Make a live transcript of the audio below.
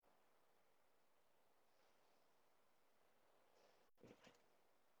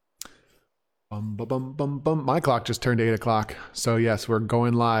Bum, bum, bum, bum, bum. My clock just turned 8 o'clock. So, yes, we're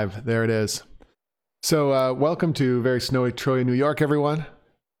going live. There it is. So, welcome to very snowy Troy, New York, everyone.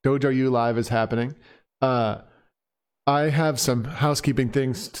 Dojo U Live is happening. I have some housekeeping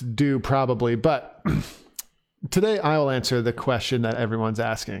things to do, probably, but today I will answer the question that everyone's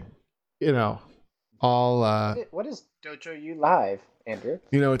asking. You know, What is Dojo U Live, Andrew?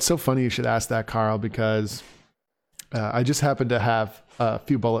 You know, it's so funny you should ask that, Carl, because I just happen to have a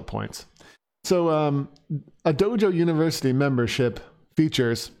few bullet points. So, a Dojo University membership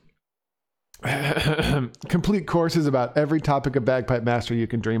features complete courses about every topic of bagpipe mastery you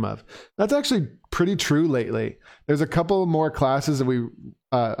can dream of. That's actually pretty true lately. There's a couple more classes that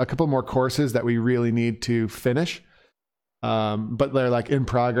a couple more courses that we really need to finish, but they're like in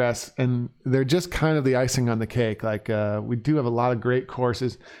progress, and they're just kind of the icing on the cake. Like we do have a lot of great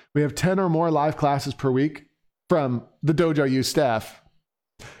courses. We have 10 or more live classes per week from the Dojo U staff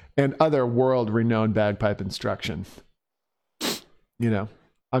and other world-renowned bagpipe instruction. You know,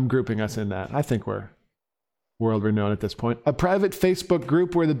 I'm grouping us in that. I think we're world-renowned at this point. A private Facebook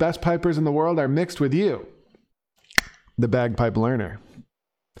group where the best pipers in the world are mixed with you, the bagpipe learner,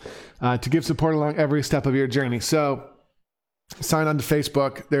 to give support along every step of your journey. So sign on to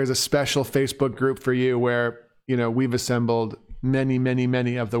Facebook. There's a special Facebook group for you where, you know, we've assembled many, many,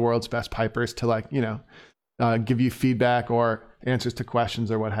 many of the world's best pipers to, like, you know, give you feedback or answers to questions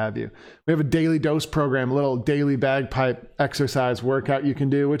or what have you. We have a daily dose program, a little daily bagpipe exercise workout you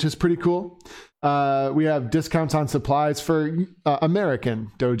can do, which is pretty cool. We have discounts on supplies for American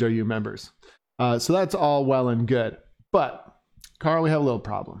Dojo U members. So that's all well and good. But, Carl, we have a little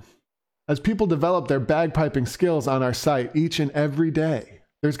problem. As people develop their bagpiping skills on our site each and every day,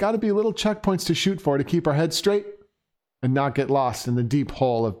 there's got to be little checkpoints to shoot for to keep our heads straight and not get lost in the deep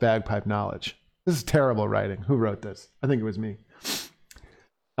hole of bagpipe knowledge. This is terrible writing. Who wrote this? I think it was me.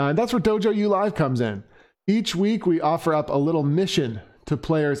 That's where Dojo U Live comes in. Each week, we offer up a little mission to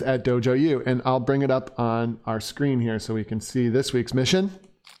players at Dojo U, and I'll bring it up on our screen here so we can see this week's mission.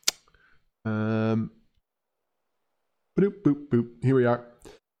 Boop, boop, boop. Here we are.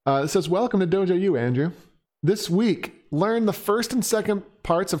 It says, welcome to Dojo U, Andrew. This week, learn the first and second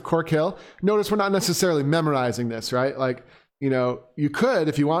parts of Cork Hill. Notice we're not necessarily memorizing this, right? Like, you know, you could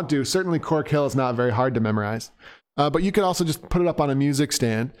if you want to. Certainly Cork Hill is not very hard to memorize. But you could also just put it up on a music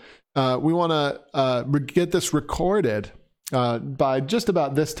stand. We want to get this recorded by just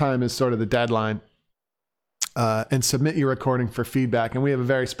about this time is sort of the deadline, and submit your recording for feedback. And we have a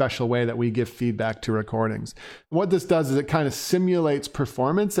very special way that we give feedback to recordings. What this does is it kind of simulates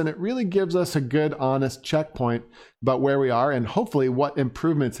performance, and it really gives us a good, honest checkpoint about where we are and hopefully what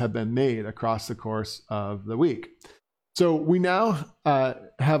improvements have been made across the course of the week. So we now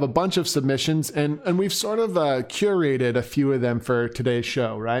have a bunch of submissions, and we've sort of curated a few of them for today's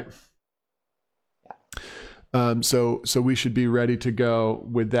show, right? Yeah. So we should be ready to go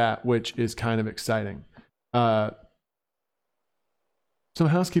with that, which is kind of exciting. Some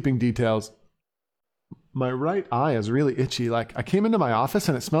housekeeping details. My right eye is really itchy. Like, I came into my office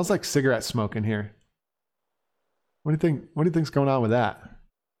and it smells like cigarette smoke in here. What do you think? What do you think's going on with that?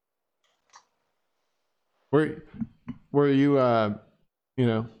 Were you, you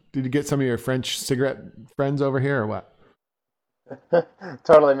know, did you get some of your French cigarette friends over here or what?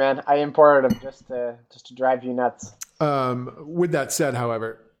 Totally, man. I imported them just to drive you nuts. With that said,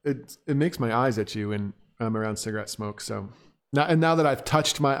 however, it makes my eyes itchy when I'm around cigarette smoke. So now that I've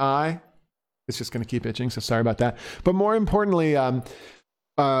touched my eye, it's just going to keep itching. So sorry about that. But more importantly,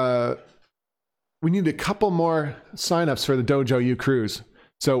 we need a couple more signups for the Dojo U cruise.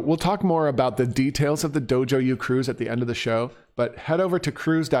 So we'll talk more about the details of the Dojo U cruise at the end of the show, but head over to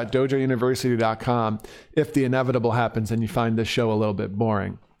cruise.dojouniversity.com if the inevitable happens and you find this show a little bit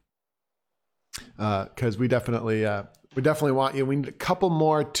boring. Because we definitely want you. We need a couple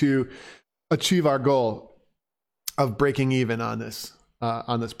more to achieve our goal of breaking even on this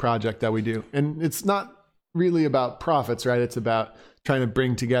project that we do. And it's not really about profits, right? It's about trying to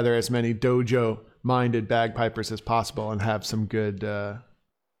bring together as many dojo-minded bagpipers as possible and have some good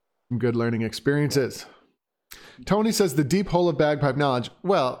learning experiences. Tony says the deep hole of bagpipe knowledge.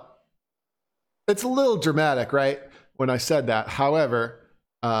 Well, it's a little dramatic, right? When I said that. However,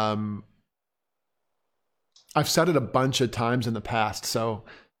 I've said it a bunch of times in the past, so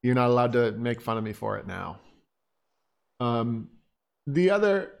you're not allowed to make fun of me for it now. The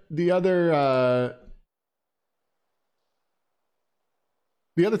other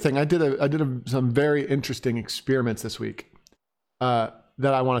thing, I did some very interesting experiments this week.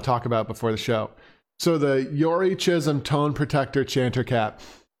 That I want to talk about before the show. So the Yori Chisholm Tone Protector Chanter Cap,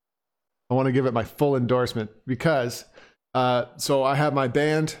 I want to give it my full endorsement because So I have my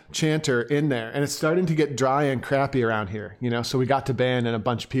band chanter in there, and it's starting to get dry and crappy around here, so we got to band and a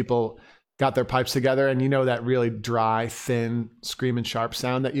bunch of people got their pipes together, and that really dry, thin, screaming sharp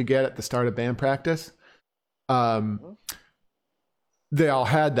sound that you get at the start of band practice. They all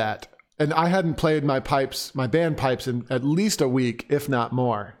had that. And I hadn't played my band pipes in at least a week, if not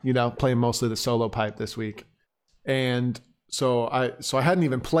more, playing mostly the solo pipe this week. And so I hadn't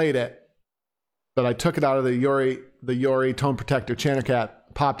even played it, but I took it out of the Yori Tone Protector Chanter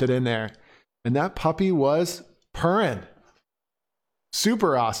Cap, popped it in there, and that puppy was purring.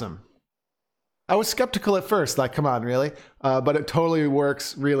 Super awesome. I was skeptical at first, like, come on, really? But it totally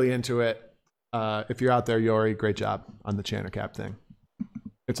works, really into it. If you're out there, Yori, great job on the Chanter Cap thing.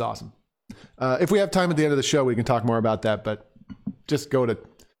 It's awesome. If we have time at the end of the show, we can talk more about that, but just go to,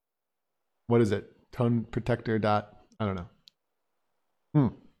 what is it? Tone Protector dot, I don't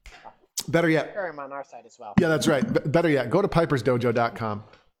know. Better yet. I'm on our side as well. Yeah, that's right. Better yet, go to pipersdojo.com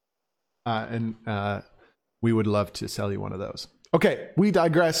and we would love to sell you one of those. Okay, we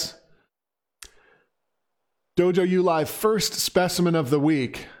digress. Dojo U Live first specimen of the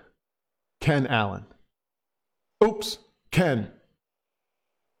week, Ken Allen. Oops, Ken.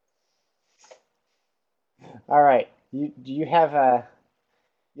 All right. Do you have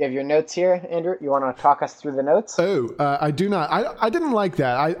your notes here, Andrew? You want to talk us through the notes? Oh, I do not. I didn't like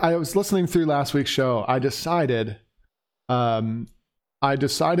that. I was listening through last week's show. I decided, I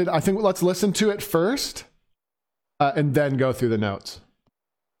think let's listen to it first and then go through the notes.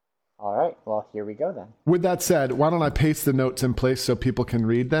 All right. Well, here we go then. With that said, why don't I paste the notes in place so people can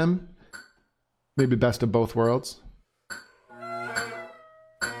read them? Maybe best of both worlds.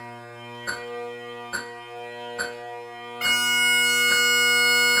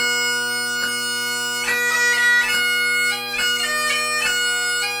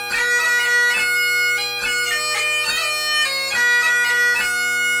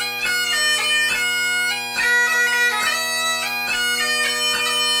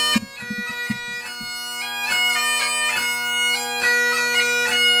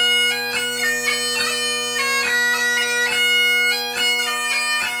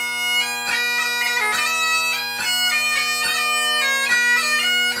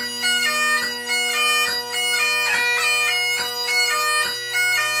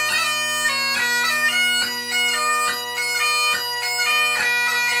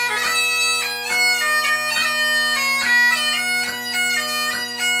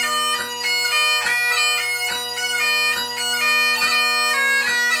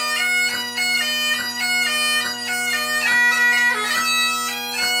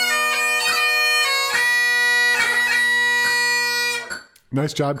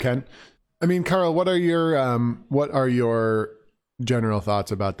 Nice job, Ken. I mean, Carl, what are your general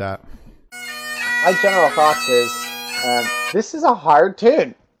thoughts about that? My general thoughts is this is a hard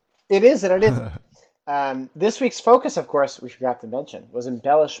tune. It is and it isn't. This week's focus, of course, we forgot to mention, was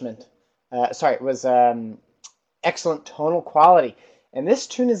embellishment. Excellent tonal quality. And this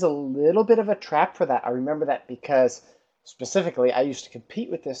tune is a little bit of a trap for that. I remember that because specifically I used to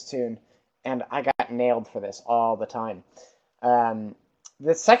compete with this tune and I got nailed for this all the time.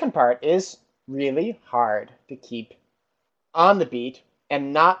 The second part is really hard to keep on the beat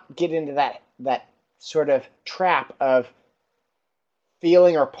and not get into that sort of trap of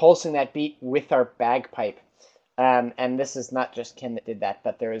feeling or pulsing that beat with our bagpipe. And this is not just Ken that did that,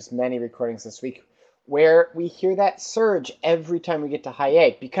 but there's many recordings this week where we hear that surge every time we get to high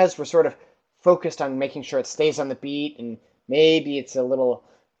A because we're sort of focused on making sure it stays on the beat and maybe it's a little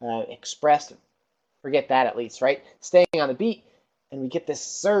expressed. Forget that at least, right? Staying on the beat. And we get this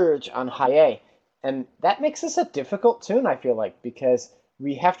surge on high A. And that makes this a difficult tune, I feel like, because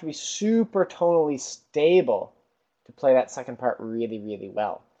we have to be super tonally stable to play that second part really, really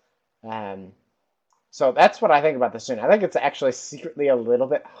well. So that's what I think about this tune. I think it's actually secretly a little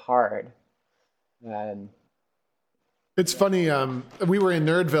bit hard. It's funny. We were in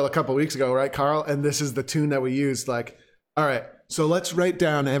Nerdville a couple weeks ago, right, Carl? And this is the tune that we used. Like, all right, so let's write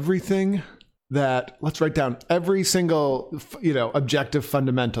down every single, objective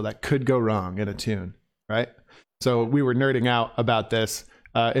fundamental that could go wrong in a tune, right? So we were nerding out about this.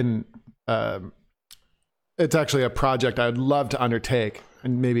 It's actually a project I would love to undertake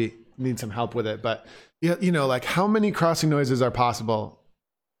and maybe need some help with it. But like how many crossing noises are possible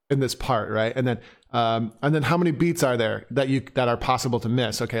in this part, right? And then how many beats are there that are possible to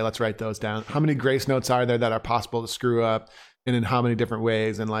miss? Okay, let's write those down. How many grace notes are there that are possible to screw up? And in how many different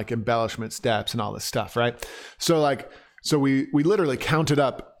ways, and like embellishment steps and all this stuff, right? So we literally counted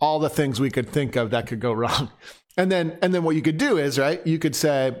up all the things we could think of that could go wrong. And then what you could do is, right, you could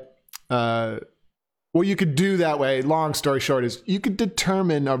say, what you could do that way, long story short, is you could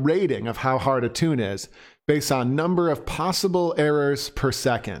determine a rating of how hard a tune is based on number of possible errors per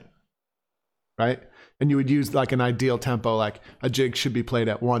second, right? And you would use like an ideal tempo, like a jig should be played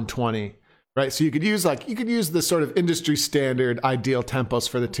at 120, right? So you could use the sort of industry standard ideal tempos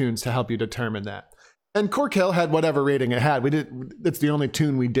for the tunes to help you determine that. And Cork Hill had whatever rating it had. It's the only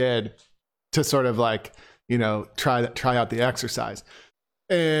tune we did to sort of like, try out the exercise.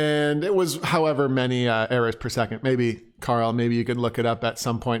 And it was however many errors per second. Maybe, Carl, maybe you could look it up at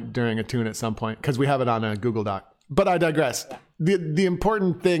some point during a tune at some point, because we have it on a Google Doc. But I digress. The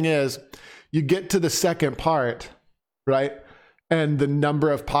important thing is you get to the second part, right? And the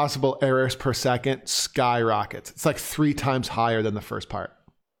number of possible errors per second skyrockets. It's like 3 times higher than the first part.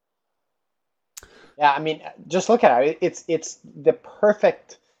 Yeah, I mean, just look at it. It's the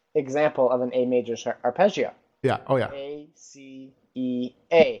perfect example of an A major arpeggio. Yeah. Oh, yeah. A, C, E,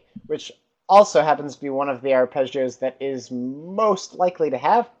 A, which also happens to be one of the arpeggios that is most likely to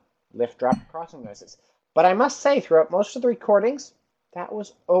have lift, drop, crossing noises. But I must say, throughout most of the recordings, that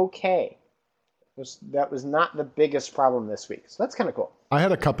was okay. That was not the biggest problem this week. So that's kind of cool. I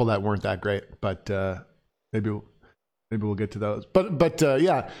had a couple that weren't that great, but maybe we'll get to those. But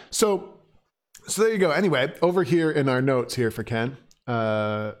yeah. So there you go. Anyway, over here in our notes here for Ken,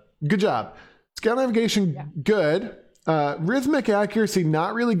 good job. Scale navigation, good. Rhythmic accuracy,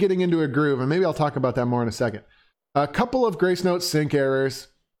 not really getting into a groove, and maybe I'll talk about that more in a second. A couple of grace note sync errors,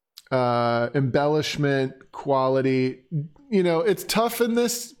 embellishment, quality. It's tough in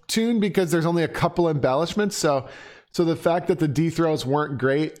this tune because there's only a couple embellishments. So the fact that the D throws weren't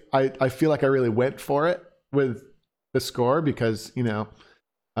great, I feel like I really went for it with the score because,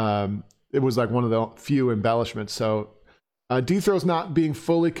 it was like one of the few embellishments. So D throws not being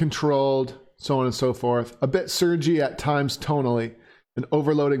fully controlled, so on and so forth. A bit surgy at times tonally, and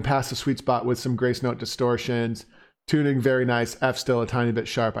overloading past the sweet spot with some grace note distortions. Tuning very nice. F still a tiny bit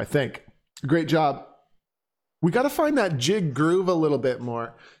sharp, I think. Great job. We got to find that jig groove a little bit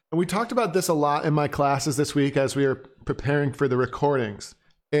more. And we talked about this a lot in my classes this week as we were preparing for the recordings.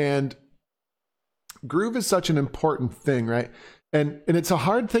 And groove is such an important thing, right? And it's a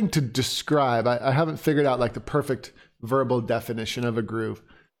hard thing to describe. I haven't figured out like the perfect verbal definition of a groove.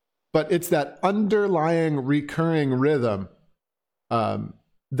 But it's that underlying recurring rhythm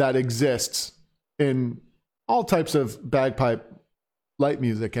that exists in all types of bagpipe light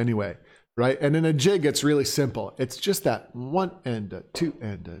music anyway, right? And in a jig, it's really simple. It's just that 1 and a 2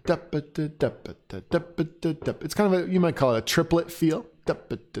 and a da ba da da ba da da ba da da. It's kind of you might call it a triplet feel. Da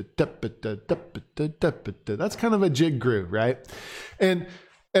ba da da ba da da ba da da ba da. That's kind of a jig groove, right? And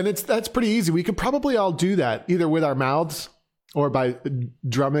that's pretty easy. We could probably all do that either with our mouths or by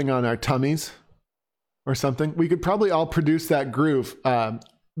drumming on our tummies or something. We could probably all produce that groove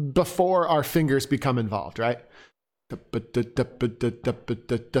before our fingers become involved, right? Now,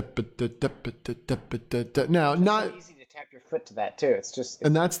 not so easy to tap your foot to that too. It's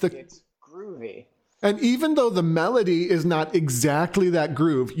groovy. And even though the melody is not exactly that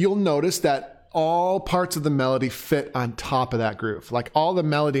groove, you'll notice that all parts of the melody fit on top of that groove. Like all the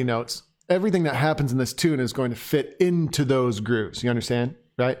melody notes, everything that happens in this tune is going to fit into those grooves. You understand?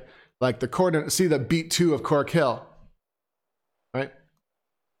 Right? Like the chord, see the beat 2 of Cork Hill, right?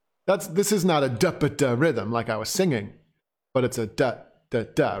 This is not a da-ba-da rhythm like I was singing, but it's a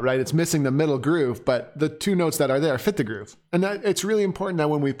da-da-da, right? It's missing the middle groove, but the 2 notes that are there fit the groove. And it's really important that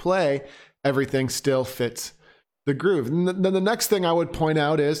when we play, everything still fits the groove. And then the next thing I would point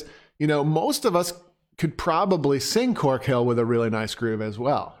out is, most of us could probably sing Cork Hill with a really nice groove as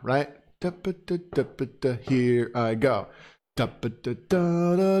well, right? Da-ba-da-da-ba-da, here I go. You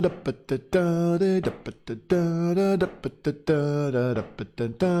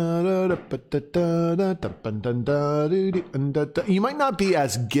might not be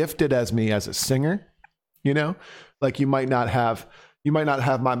as gifted as me as a singer, like you might not have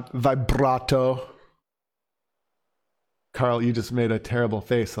my vibrato. Carl, you just made a terrible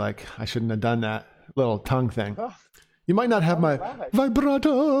face, like I shouldn't have done that little tongue thing. You might not have my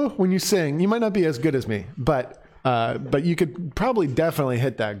vibrato when you sing. You might not be as good as me, but you could probably definitely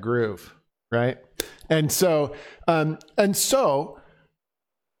hit that groove, right? And so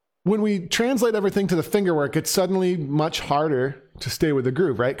when we translate everything to the finger work, it's suddenly much harder to stay with the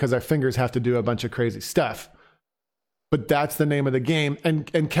groove, right? Because our fingers have to do a bunch of crazy stuff. But that's the name of the game.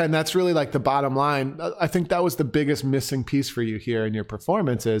 And Ken, that's really like the bottom line. I think that was the biggest missing piece for you here in your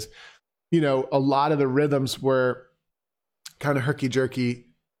performance is, a lot of the rhythms were kind of herky-jerky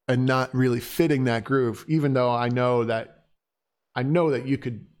and not really fitting that groove, even though I know that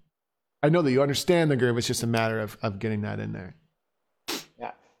you understand the groove. It's just a matter of getting that in there.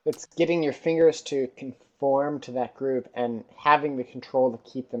 Yeah. It's getting your fingers to conform to that groove and having the control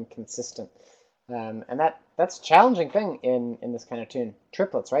to keep them consistent. And that's a challenging thing in this kind of tune.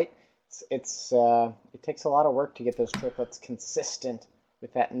 Triplets, right? It takes a lot of work to get those triplets consistent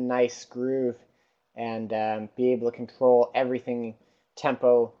with that nice groove and be able to control everything,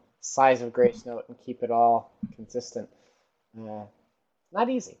 tempo, size of grace note, and keep it all consistent. Uh, Not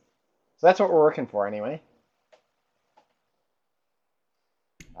easy. So that's what we're working for anyway.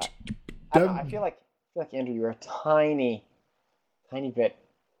 Uh, I don't know. I feel like Andrew, you were a tiny bit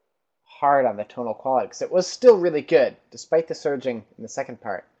hard on the tonal quality because it was still really good despite the surging in the second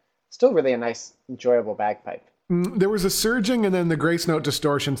part. Still really a nice, enjoyable bagpipe. There was a surging and then the grace note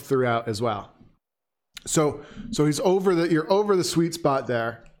distortions throughout as well. So you're over the sweet spot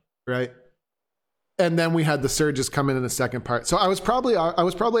there, right? And then we had the surges come in the second part. So I was probably at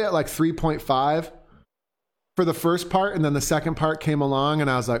like 3.5 for the first part, and then the second part came along, and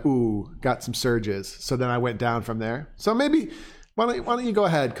I was like, ooh, got some surges. So then I went down from there. So maybe why don't you go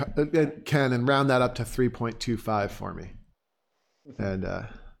ahead, Ken, and round that up to 3.25 for me? And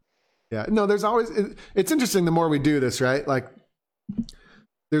yeah, no, there's always it's interesting the more we do this, right? Like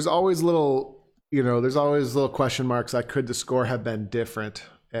there's always little question marks. Like, could the score have been different?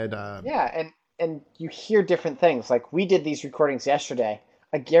 And Yeah, and you hear different things. Like we did these recordings yesterday.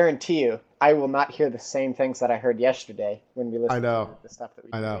 I guarantee you, I will not hear the same things that I heard yesterday when we listen to the stuff that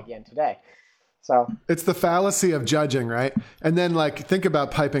we did again today. So it's the fallacy of judging, right? And then like think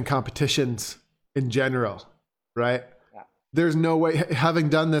about piping competitions in general, right? yeah, There's no way, having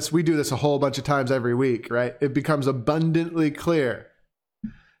done this, we do this a whole bunch of times every week, right? It becomes abundantly clear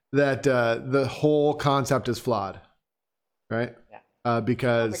that the whole concept is flawed, right? yeah.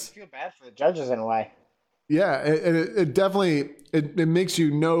 Because Makes you feel bad for the judges in a way. yeah, it definitely it makes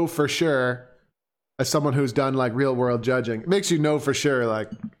you know for sure, as someone who's done like real world judging, it makes you know for sure like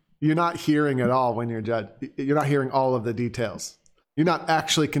you're not hearing it all when you're judged. You're not hearing all of the details. You're not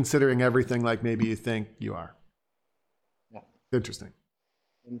actually considering everything like maybe you think you are. Yeah. Interesting.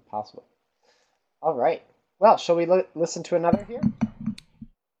 Impossible. All right. Well, shall we listen to another here?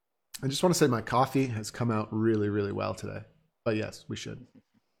 I just want to say my coffee has come out really, really well today. But yes, we should.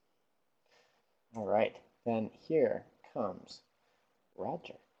 All right. Then here comes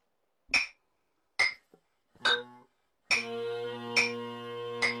Roger.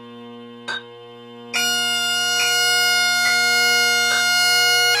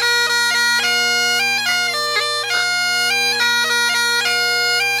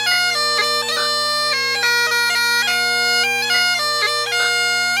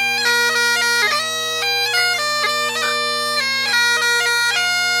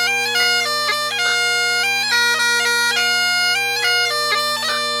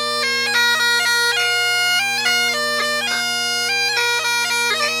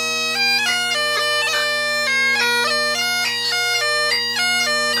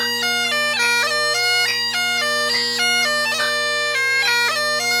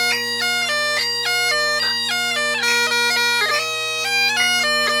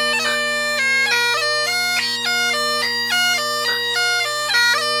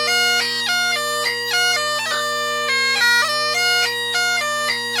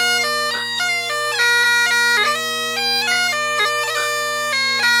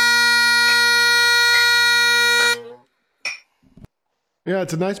 Yeah,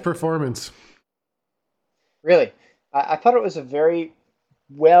 it's a nice performance. Really, I thought it was a very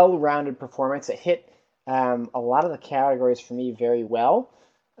well-rounded performance. It hit a lot of the categories for me very well.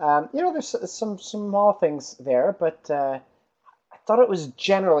 There's some small things there, but I thought it was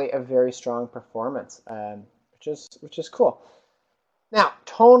generally a very strong performance, which is cool. Now,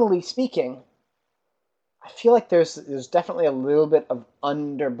 tonally speaking, I feel like there's definitely a little bit of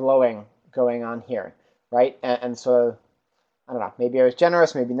underblowing going on here, right? And so I don't know, maybe I was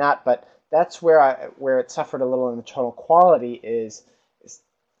generous, maybe not, but that's where it suffered a little in the tonal quality is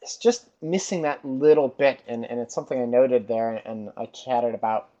it's just missing that little bit, and it's something I noted there and I chatted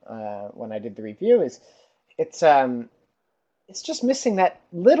about when I did the review is it's um it's just missing that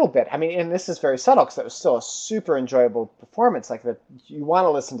little bit. I mean, and this is very subtle because it was still a super enjoyable performance. Like that, you want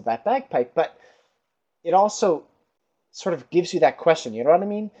to listen to that bagpipe, but it also sort of gives you that question. You know what I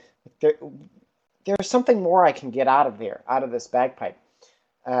mean? There, there's something more I can get out of there, out of this bagpipe.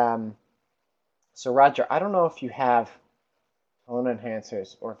 Um, so Roger, I don't know if you have tone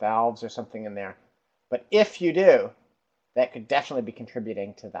enhancers or valves or something in there, but if you do, that could definitely be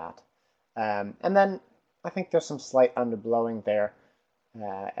contributing to that. And then I think there's some slight underblowing there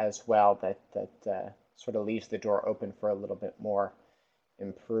as well that sort of leaves the door open for a little bit more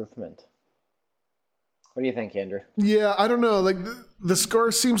improvement. What do you think, Andrew? Yeah, I don't know. Like the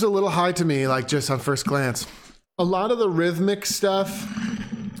score seems a little high to me, like just on first glance. A lot of the rhythmic stuff,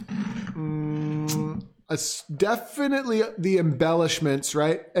 definitely the embellishments,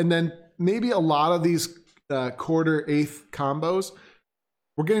 right? And then maybe a lot of these quarter eighth combos.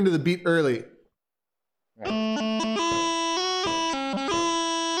 We're getting to the beat early.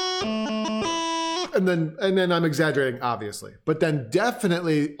 And then I'm exaggerating, obviously. But then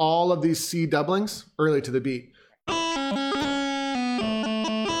definitely all of these C doublings early to the beat.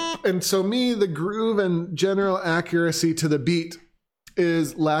 And so the groove and general accuracy to the beat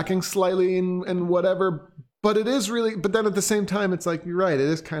is lacking slightly in whatever, but it is really, but then at the same time, it's like, you're right, it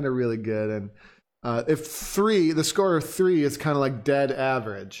is kind of really good. And if the score of 3 is kind of like dead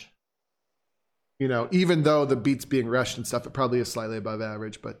average, even though the beat's being rushed and stuff, it probably is slightly above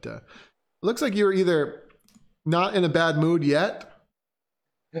average, but it looks like you're either not in a bad mood yet.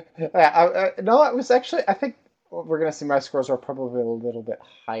 No, it was actually, I think we're going to see my scores are probably a little bit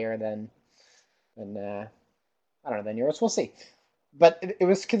higher than I don't know, than yours. We'll see. But it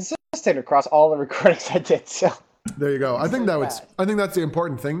was consistent across all the recordings I did. So there you go. I think that's the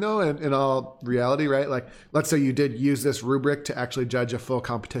important thing, though, in all reality, right? Like, let's say you did use this rubric to actually judge a full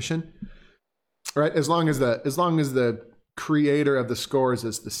competition, right? As long as the creator of the scores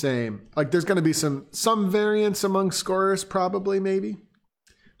is the same, like there's going to be some variance among scorers, probably, maybe.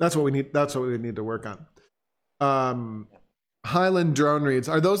 That's what we need. That's what we need to work on. Highland drone reads.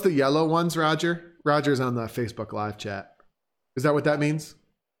 Are those the yellow ones, Roger? Roger's on the Facebook live chat. Is that what that means?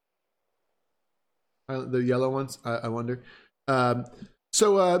 The yellow ones? I wonder.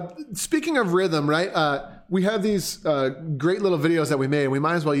 So speaking of rhythm, right? We have these great little videos that we made, and we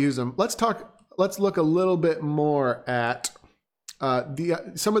might as well use them. Let's look a little bit more at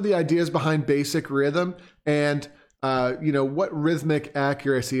some of the ideas behind basic rhythm and what rhythmic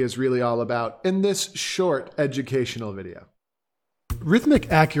accuracy is really all about in this short educational video.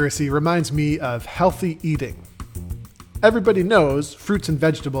 Rhythmic accuracy reminds me of healthy eating. Everybody knows fruits and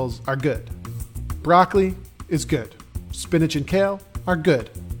vegetables are good. Broccoli is good. Spinach and kale are good.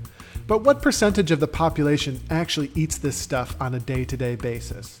 But what percentage of the population actually eats this stuff on a day-to-day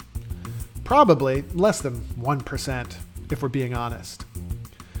basis? Probably less than 1%, if we're being honest.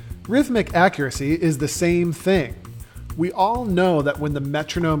 Rhythmic accuracy is the same thing. We all know that when the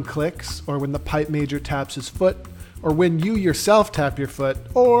metronome clicks, or when the pipe major taps his foot, or when you yourself tap your foot,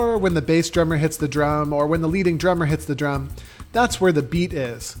 or when the bass drummer hits the drum, or when the leading drummer hits the drum, that's where the beat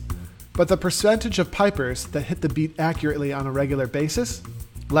is. But the percentage of pipers that hit the beat accurately on a regular basis?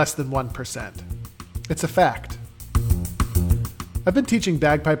 Less than 1%. It's a fact. I've been teaching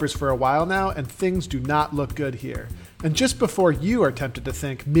bagpipers for a while now, and things do not look good here. And just before you are tempted to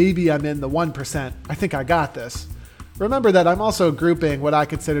think, maybe I'm in the 1%, I think I got this, remember that I'm also grouping what I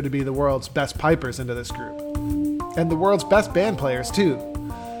consider to be the world's best pipers into this group. And the world's best band players, too.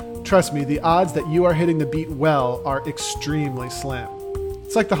 Trust me, the odds that you are hitting the beat well are extremely slim.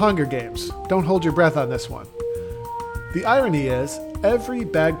 It's like the Hunger Games. Don't hold your breath on this one. The irony is, every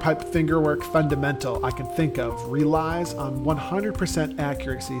bagpipe fingerwork fundamental I can think of relies on 100%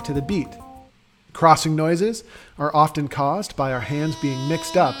 accuracy to the beat. Crossing noises are often caused by our hands being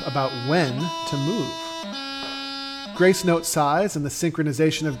mixed up about when to move. Grace note size and the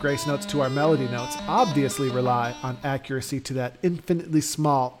synchronization of grace notes to our melody notes obviously rely on accuracy to that infinitely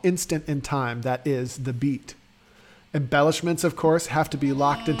small instant in time that is the beat. Embellishments, of course, have to be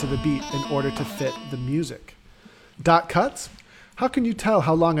locked into the beat in order to fit the music. Dot cuts? How can you tell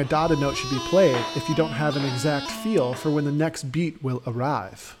how long a dotted note should be played if you don't have an exact feel for when the next beat will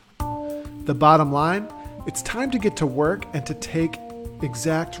arrive? The bottom line, it's time to get to work and to take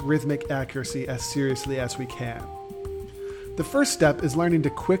exact rhythmic accuracy as seriously as we can. The first step is learning to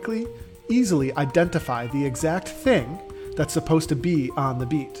quickly, easily identify the exact thing that's supposed to be on the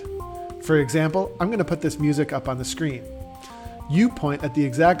beat. For example, I'm going to put this music up on the screen. You point at the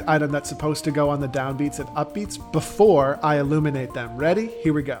exact item that's supposed to go on the downbeats and upbeats before I illuminate them. Ready?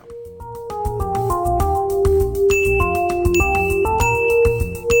 Here we go.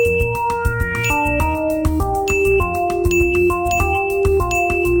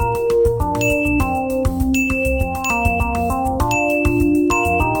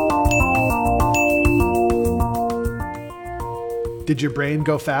 Did your brain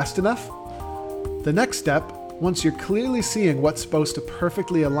go fast enough? The next step, once you're clearly seeing what's supposed to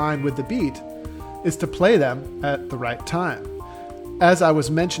perfectly align with the beat, is to play them at the right time. As I was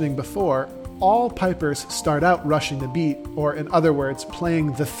mentioning before, all pipers start out rushing the beat, or in other words,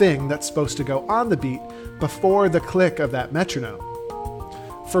 playing the thing that's supposed to go on the beat before the click of that metronome.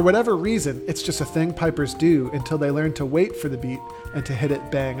 For whatever reason, it's just a thing pipers do until they learn to wait for the beat and to hit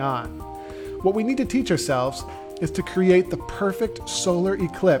it bang on. What we need to teach ourselves is to create the perfect solar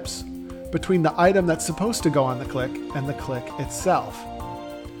eclipse between the item that's supposed to go on the click and the click itself.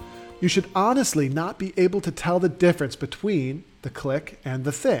 You should honestly not be able to tell the difference between the click and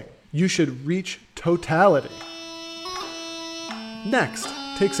the thing. You should reach totality. Next,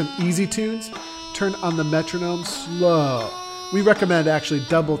 take some easy tunes, turn on the metronome slow. We recommend actually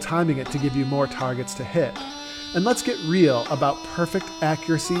double timing it to give you more targets to hit. And let's get real about perfect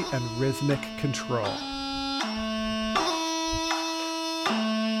accuracy and rhythmic control.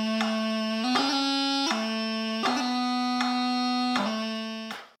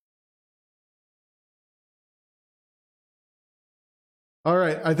 All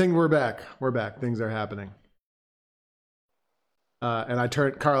right, I think we're back. We're back. Things are happening. And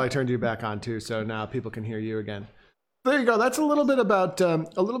Carl, I turned you back on too, so now people can hear you again. There you go. That's a little bit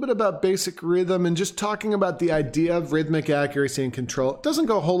about basic rhythm and just talking about the idea of rhythmic accuracy and control. It doesn't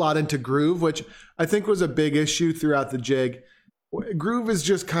go a whole lot into groove, which I think was a big issue throughout the jig. Groove is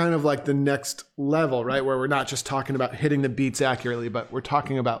just kind of like the next level, right? Where we're not just talking about hitting the beats accurately, but we're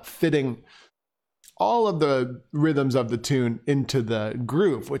talking about fitting all of the rhythms of the tune into the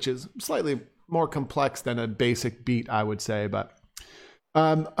groove, which is slightly more complex than a basic beat, I would say. But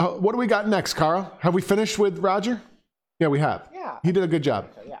what do we got next, Carl? Have we finished with Roger? Yeah, we have. Yeah. He did a good job.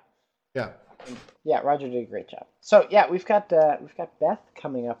 So, yeah. Yeah. Yeah, Roger did a great job. So yeah, we've got Beth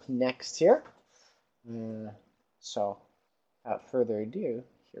coming up next here. So without further ado,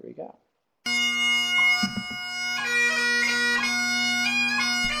 here we go.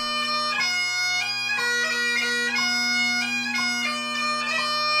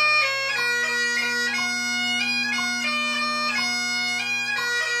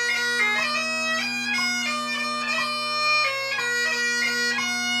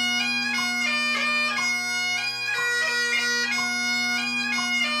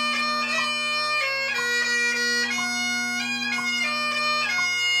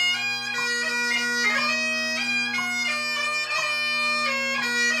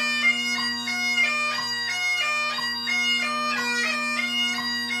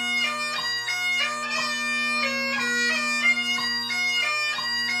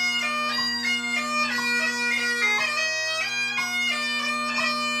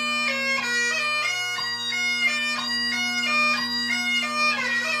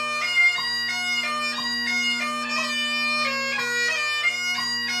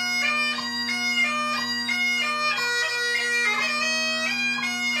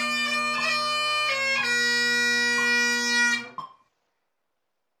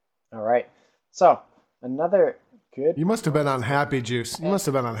 All right. So another good. You must have been on Happy Juice. You must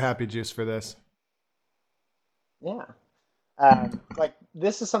have been on Happy Juice for this. Yeah. Like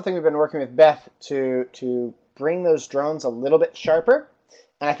this is something we've been working with Beth to bring those drones a little bit sharper.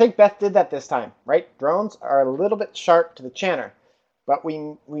 And I think Beth did that this time, right? Drones are a little bit sharp to the chanter, but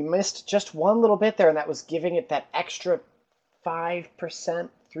we missed just one little bit there, and that was giving it that extra 5%,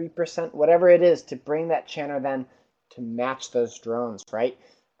 3%, whatever it is, to bring that chanter then to match those drones, right?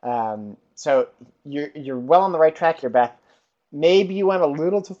 So you're well on the right track here, Beth. Maybe you went a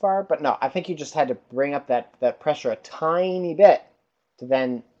little too far, but no, I think you just had to bring up that pressure a tiny bit to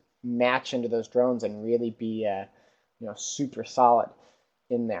then match into those drones and really be super solid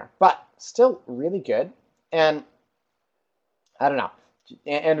in there. But still really good. And I don't know.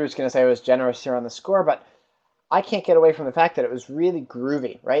 Andrew's going to say I was generous here on the score, but I can't get away from the fact that it was really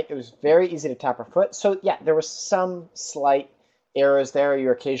groovy, right? It was very easy to tap our foot. So yeah, there was some slight errors there.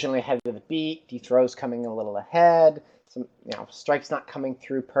 You're occasionally ahead of the beat, D throws coming a little ahead, some strikes not coming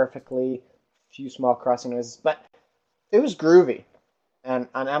through perfectly, a few small crossing noises, but it was groovy. And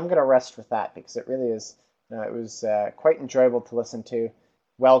I'm going to rest with that because it really is, it was quite enjoyable to listen to,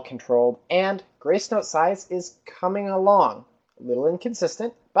 well controlled, and grace note size is coming along. A little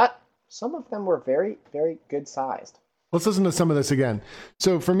inconsistent, but some of them were very, very good sized. Let's listen to some of this again.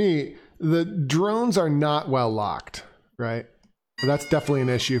 So for me, the drones are not well locked, right? That's definitely an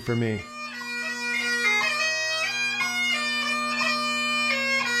issue for me.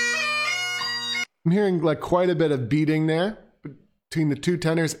 I'm hearing like quite a bit of beating there between the two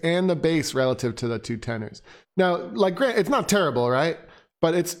tenors and the bass relative to the two tenors. Now, like, it's not terrible, right?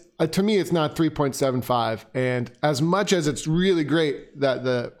 But it's to me, it's not 3.75. And as much as it's really great that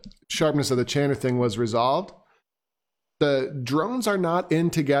the sharpness of the chanter thing was resolved, the drones are not in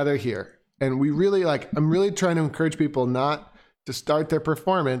together here. And we really I'm really trying to encourage people not to start their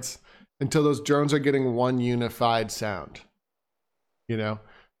performance until those drones are getting one unified sound.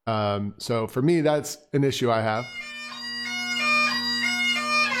 So for me, that's an issue I have.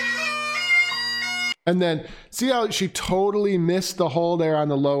 And then see how she totally missed the hole there on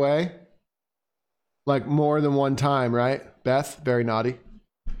the low A? like more than one time, right? Beth, very naughty.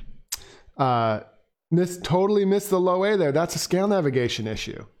 Totally missed the low A there. That's a scale navigation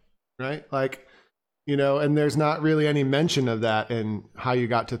issue, right? Like, you know, and there's not really any mention of that in how you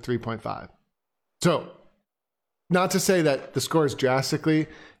got to 3.5. So, not to say that the score is drastically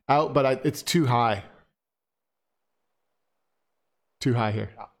out, but it's too high. Too high here.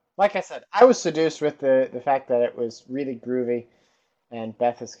 Like I said, I was seduced with the fact that it was really groovy, and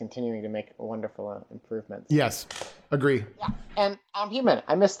Beth is continuing to make wonderful improvements. Yes, agree. Yeah, and I'm human.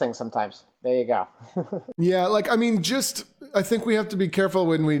 I miss things sometimes. There you go. Yeah, like, I mean, I think we have to be careful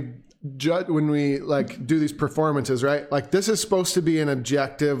when we judge, when we like do these performances, right? Like, this is supposed to be an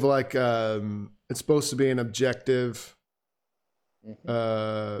objective, like, it's supposed to be an objective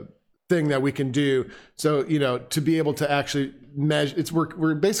thing that we can do. So, you know, to be able to actually measure,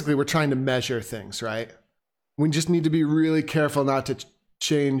 we're trying to measure things, right? We just need to be really careful not to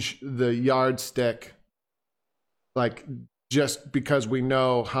change the yardstick, like, just because we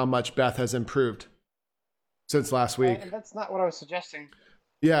know how much Beth has improved since last week. And that's not what I was suggesting.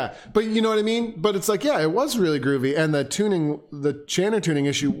 Yeah, but you know what I mean? But it's like, yeah, it was really groovy, and the channel tuning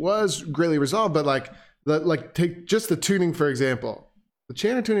issue was greatly resolved, but take just the tuning, for example. The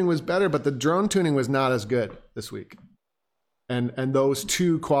channel tuning was better, but the drone tuning was not as good this week. And those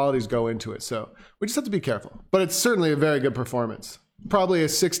two qualities go into it. So we just have to be careful. But it's certainly a very good performance. Probably a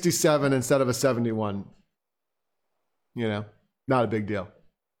 67 instead of a 71. You know, not a big deal.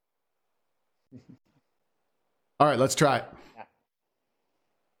 All right, let's try it.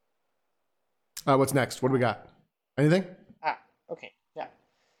 What's next? What do we got? Anything? Okay. Yeah.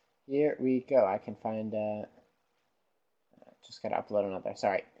 Here we go. I can find... just got to upload another.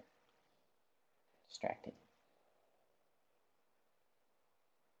 Sorry. Distracted.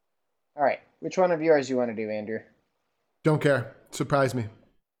 All right. Which one of yours you want to do, Andrew? Don't care. Surprise me.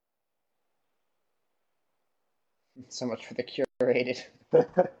 So much for the curated.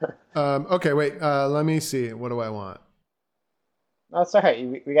 Okay, wait. Let me see. What do I want? Oh, it's all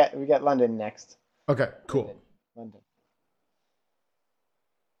right. We got London next. Okay, cool. London.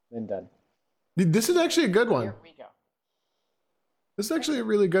 Then done. This is actually a good one. Here we go. This is actually a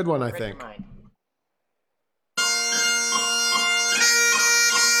really good one, I Read think. your mind.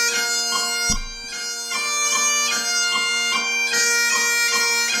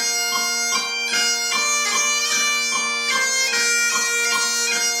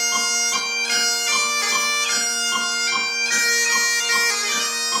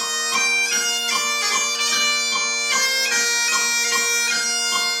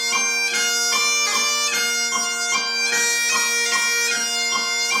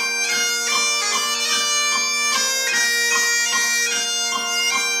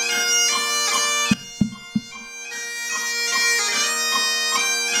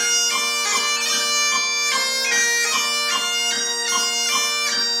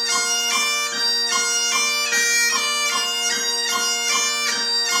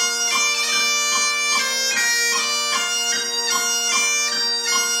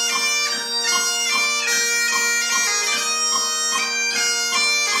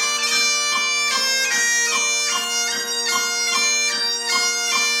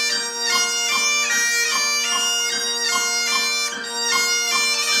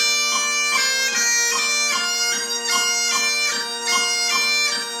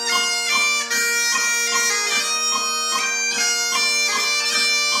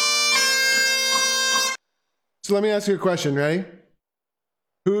 So let me ask you a question. Ready?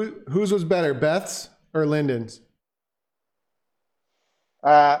 Whose was better, Beth's or Lyndon's?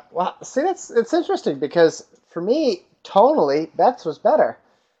 Well, see, it's interesting because for me, tonally, Beth's was better.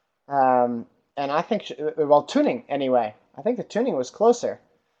 And I think, tuning anyway. I think the tuning was closer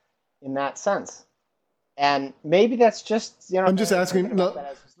in that sense. And maybe that's just, I'm just asking. As I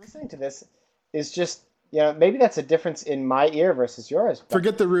was listening to this, is just, maybe that's a difference in my ear versus yours.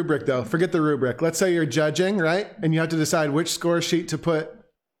 Forget the rubric, though. Forget the rubric. Let's say you're judging, right? And you have to decide which score sheet to put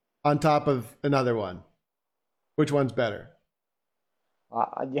on top of another one. Which one's better?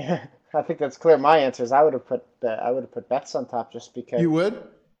 Yeah, I think that's clear. My answer is I would have put Beth's on top just because. You would?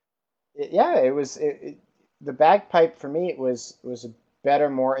 It was the bagpipe for me. It was a better,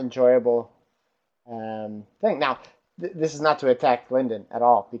 more enjoyable thing. Now, this is not to attack Lyndon at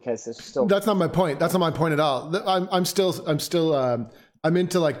all because it's still. That's not my point. That's not my point at all. I'm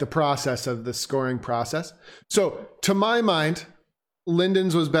into like the process of the scoring process. So to my mind,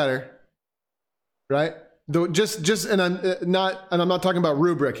 Lyndon's was better, right? Though and I'm not talking about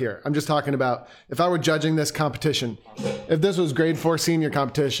rubric here. I'm just talking about if I were judging this competition, if this was grade 4 senior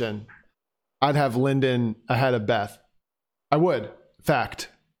competition, I'd have Lyndon ahead of Beth. I would. Fact.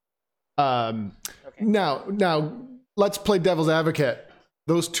 Okay. Okay. Now, let's play devil's advocate.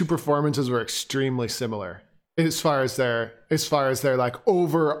 Those two performances were extremely similar as far as their like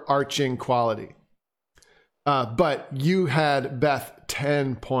overarching quality. But you had Beth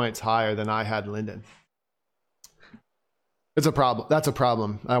 10 points higher than I had Lyndon. It's a problem. That's a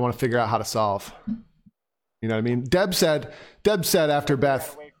problem I want to figure out how to solve. You know what I mean? Deb said after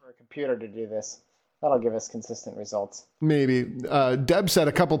Beth. Wait for a computer to do this. That'll give us consistent results. Maybe. Deb said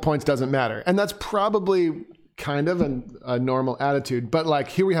a couple points doesn't matter. And that's probably kind of a normal attitude. But like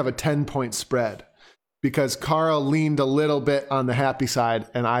here we have a 10-point spread because Carl leaned a little bit on the happy side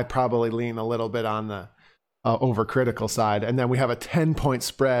and I probably lean a little bit on the overcritical side. And then we have a 10-point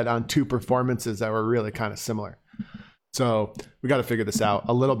spread on two performances that were really kind of similar. So we got to figure this out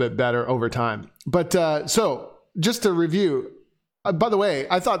a little bit better over time. But so just to review, by the way,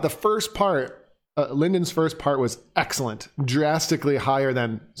 I thought the first part, Lyndon's first part was excellent, drastically higher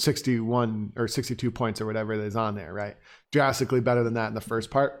than 61 or 62 points or whatever it is on there, right? Drastically better than that in the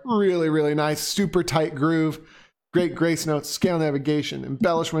first part. Really, really nice, super tight groove, great grace notes, scale navigation,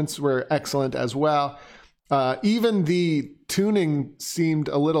 embellishments were excellent as well. Even the tuning seemed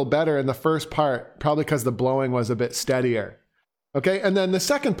a little better in the first part, probably because the blowing was a bit steadier. Okay, and then the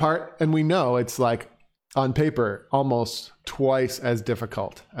second part, and we know it's like on paper almost twice as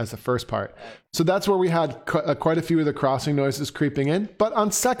difficult as the first part. So that's where we had quite a few of the crossing noises creeping in. But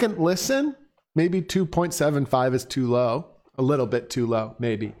on second listen, maybe 2.75 is too low, a little bit too low,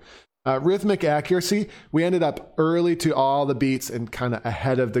 maybe. Rhythmic accuracy, we ended up early to all the beats and kind of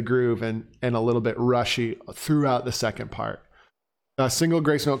ahead of the groove and a little bit rushy throughout the second part. Single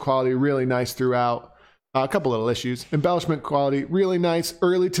grace note quality, really nice throughout. A couple little issues. Embellishment quality, really nice.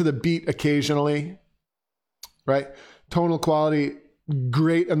 Early to the beat occasionally, right? Tonal quality,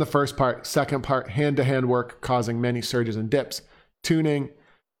 great in the first part. Second part, hand-to-hand work causing many surges and dips. Tuning,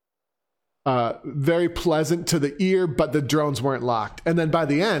 very pleasant to the ear, but the drones weren't locked. And then by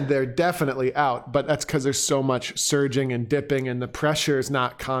the end, they're definitely out, but that's because there's so much surging and dipping and the pressure is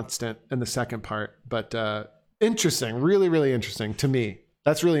not constant in the second part. But interesting, really, really interesting to me.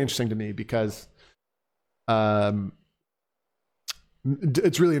 That's really interesting to me because it's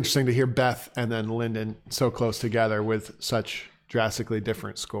really interesting to hear Beth and then Lyndon so close together with such drastically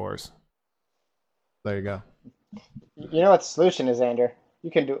different scores. There you go. You know what the solution is, Andrew? You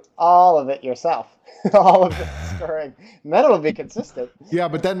can do all of it yourself, all of the scoring, and then it'll be consistent. Yeah,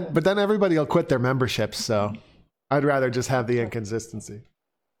 but then everybody will quit their memberships. So I'd rather just have the inconsistency.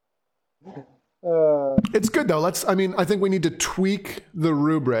 It's good though. I think we need to tweak the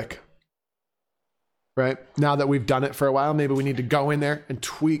rubric. Right now that we've done it for a while, maybe we need to go in there and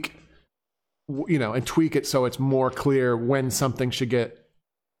tweak it so it's more clear when something should get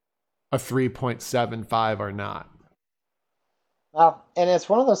a 3.75 or not. Well, and it's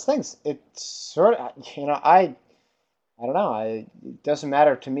one of those things. It's sort of, I don't know. It doesn't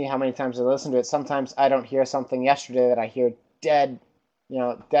matter to me how many times I listen to it. Sometimes I don't hear something yesterday that I hear dead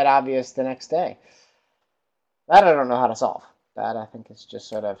obvious the next day. That I don't know how to solve. That I think is just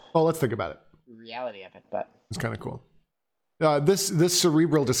sort of. Well, let's think about it. Reality of it, but it's kind of cool. This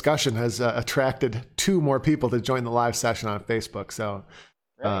cerebral discussion has attracted 2 more people to join the live session on Facebook. So,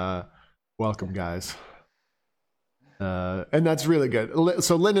 welcome, guys. And that's really good.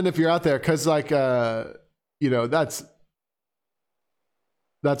 So, Lyndon, if you're out there, because that's a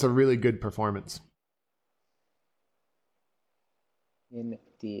really good performance.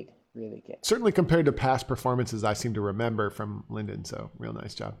 Indeed, really good. Certainly compared to past performances I seem to remember from Lyndon. So, real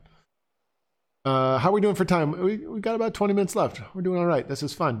nice job. How are we doing for time? We got about 20 minutes left. We're doing all right. This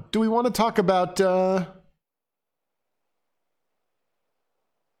is fun. Do we want to talk about... No.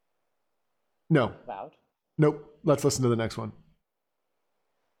 About? Nope. Let's listen to the next one.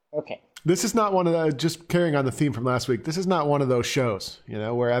 Okay. This is not one of the... Just carrying on the theme from last week, this is not one of those shows,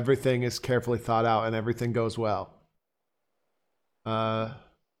 where everything is carefully thought out and everything goes well. For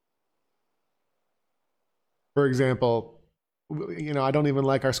example... I don't even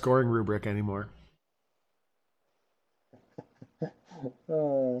like our scoring rubric anymore.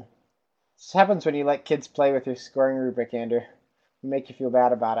 This happens when you let kids play with your scoring rubric, Andrew. We make you feel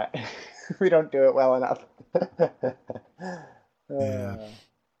bad about it. We don't do it well enough. Yeah,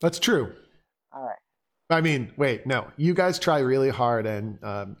 that's true. All right. I mean, wait, no. You guys try really hard and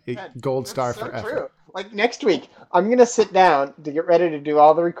gold star for effort. True. Like next week, I'm going to sit down to get ready to do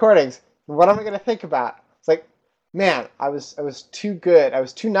all the recordings. And what am I going to think about? It's like, man, I was too good. I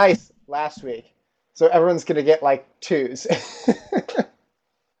was too nice last week. So everyone's going to get like 2s.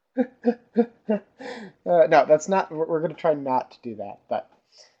 No, that's not, we're going to try not to do that. But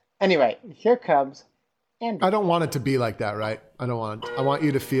anyway, here comes And I don't want it to be like that, right? I want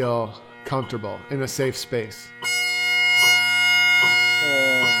you to feel comfortable in a safe space.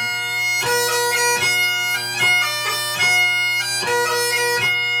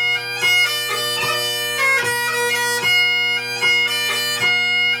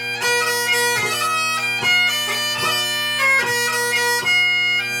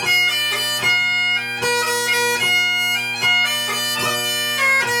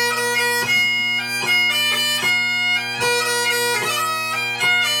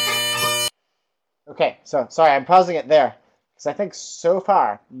 Okay, so sorry, I'm pausing it there because I think so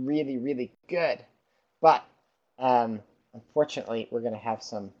far really, really good. But unfortunately, we're going to have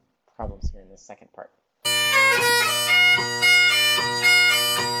some problems here in this second part.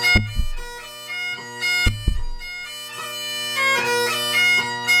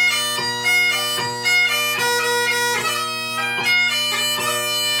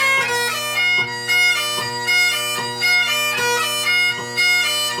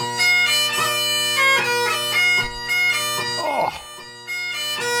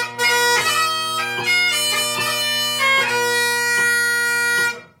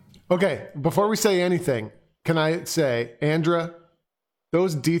 Okay, before we say anything, can I say, Andra,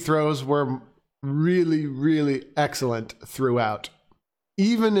 those D throws were really, really excellent throughout,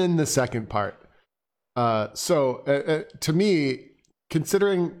 even in the second part. So to me,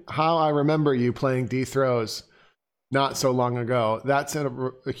 considering how I remember you playing D throws not so long ago, that's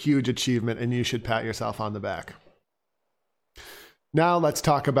a huge achievement, and you should pat yourself on the back. Now let's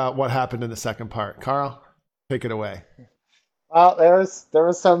talk about what happened in the second part. Carl, take it away. Well, there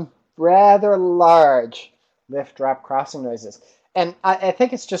was some rather large lift drop crossing noises. And I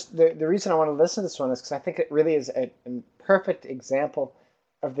think it's just the reason I want to listen to this one is because I think it really is a perfect example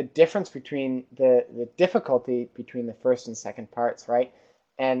of the difference between the difficulty between the first and second parts, right?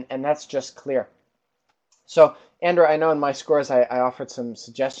 And that's just clear. So, Andrew, I know in my scores I offered some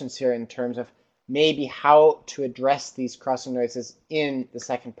suggestions here in terms of maybe how to address these crossing noises in the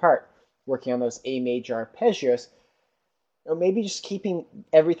second part, working on those A major arpeggios. Or maybe just keeping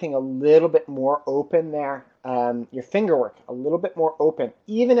everything a little bit more open there, your finger work a little bit more open,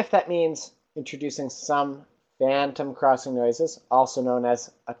 even if that means introducing some phantom crossing noises, also known as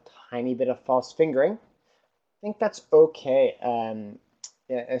a tiny bit of false fingering. I think that's okay.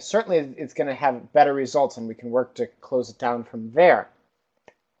 Certainly it's going to have better results, and we can work to close it down from there.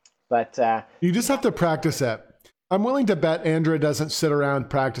 But you just have to practice it. I'm willing to bet Andra doesn't sit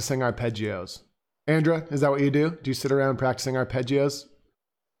around practicing arpeggios. Andra, is that what you do? Do you sit around practicing arpeggios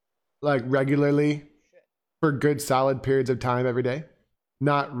like regularly for good solid periods of time every day?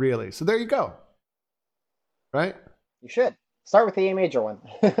 Not really. So there you go. Right? You should. Start with the A major one.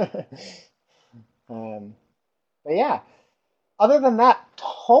 But yeah, other than that,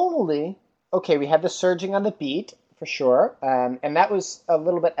 totally okay. We had the surging on the beat for sure. And that was a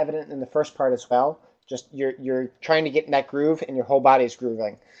little bit evident in the first part as well. Just you're trying to get in that groove and your whole body is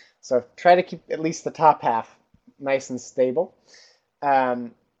grooving. So try to keep at least the top half nice and stable.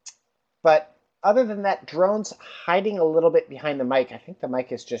 But other than that, drone's hiding a little bit behind the mic. I think the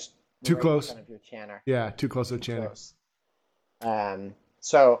mic is just too right close in front of your channer. Yeah, too close to the channer.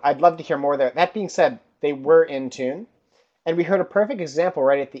 So I'd love to hear more there. That being said, they were in tune. And we heard a perfect example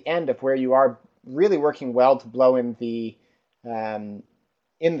right at the end of where you are really working well to blow in the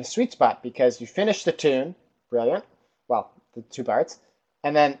sweet spot, because you finished the tune, brilliant, well, the two parts,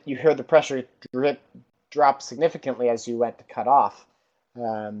 and then you heard the pressure drop significantly as you went to cut off.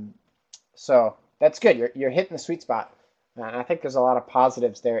 So that's good. You're hitting the sweet spot. And I think there's a lot of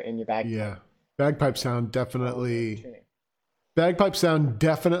positives there in your bagpipe. Yeah. Bagpipe sound definitely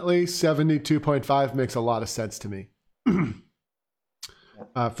 72.5 makes a lot of sense to me.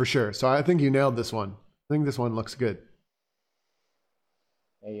 For sure. So I think you nailed this one. I think this one looks good.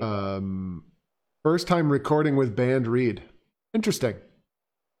 First time recording with band reed. Interesting.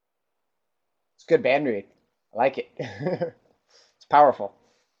 It's good band reed. I like it. It's powerful.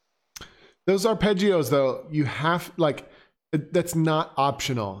 Those arpeggios, though, you have that's not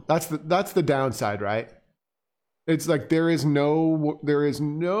optional. That's the downside, right? It's like there is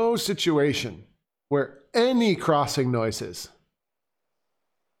no situation where any crossing noises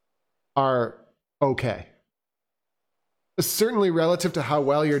are okay. Certainly relative to how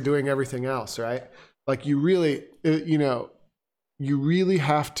well you're doing everything else, right? Like you really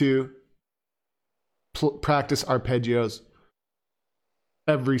have to practice arpeggios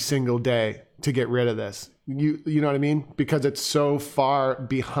every single day to get rid of this. You know what I mean? Because it's so far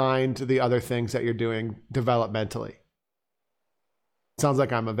behind the other things that you're doing developmentally. Sounds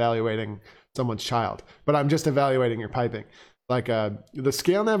like I'm evaluating someone's child, but I'm just evaluating your piping. the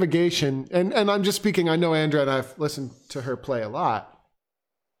scale navigation, and I'm just speaking, I know Andrea and I've listened to her play a lot,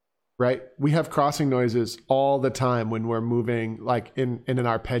 right? We have crossing noises all the time when we're moving like in an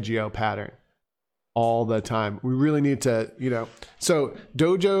arpeggio pattern all the time. We really need to, so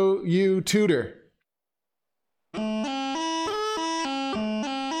Dojo U tutor.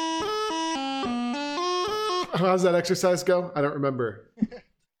 How's that exercise go? I don't remember.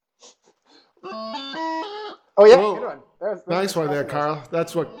 Oh yeah, Whoa. good one. There's Nice one there, Carl.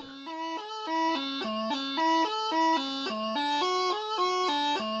 That's what.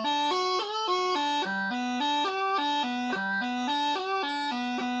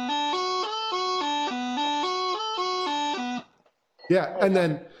 Yeah, and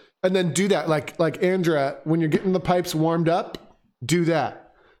then do that like Andrea, when you're getting the pipes warmed up, do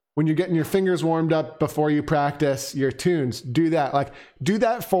that. When you're getting your fingers warmed up before you practice your tunes, do that. Like do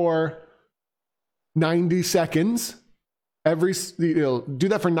that for 90 seconds. Do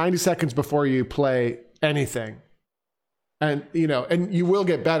that for 90 seconds before you play anything. And and you will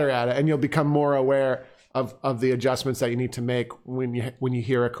get better at it, and you'll become more aware of the adjustments that you need to make when you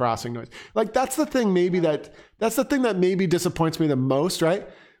hear a crossing noise. Like that's the thing that maybe disappoints me the most, right?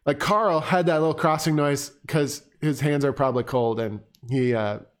 Like Carl had that little crossing noise because his hands are probably cold, and he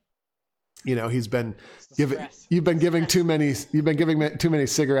you've been giving too many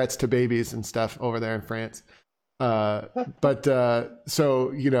cigarettes to babies and stuff over there in France.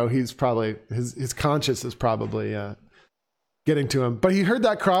 So he's probably his conscience is probably getting to him. But he heard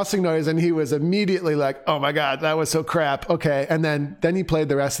that crossing noise and he was immediately like, "Oh my God, that was so crap." Okay, and then he played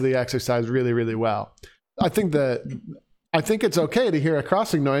the rest of the exercise really, really well. I think it's okay to hear a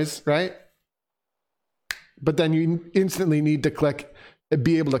crossing noise, right? But then you instantly need to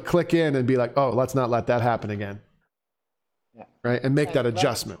be able to click in and be like, "Oh, let's not let that happen again." Yeah. Right, and make that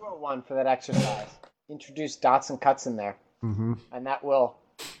adjustment. 201 for that exercise. Introduce dots and cuts in there, mm-hmm. and that will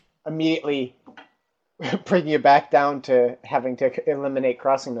immediately bring you back down to having to eliminate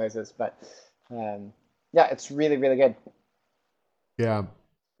crossing noises. But it's really, really good. Yeah,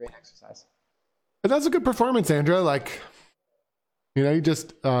 great exercise. But that's a good performance, Andrea. Like, you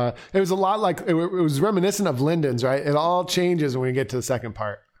just it was a lot like it was reminiscent of Lyndon's, right? It all changes when we get to the second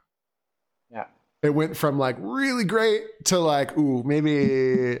part. Yeah, it went from like really great to like, ooh,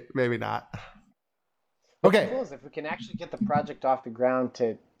 maybe not. Okay. Cool is if we can actually get the project off the ground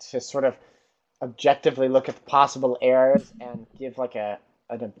to sort of objectively look at the possible errors and give like an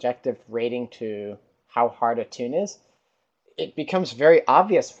objective rating to how hard a tune is, it becomes very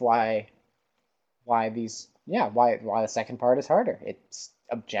obvious why the second part is harder. It's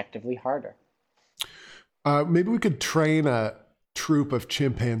objectively harder. Maybe we could train a troop of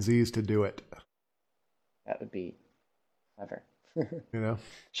chimpanzees to do it. That would be clever.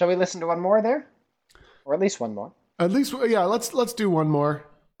 Shall we listen to one more there? Or at least one more. At least, yeah, let's do one more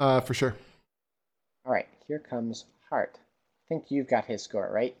for sure. All right, here comes Hart. I think you've got his score,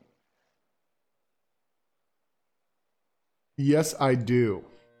 right? Yes, I do.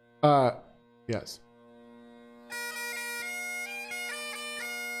 Yes.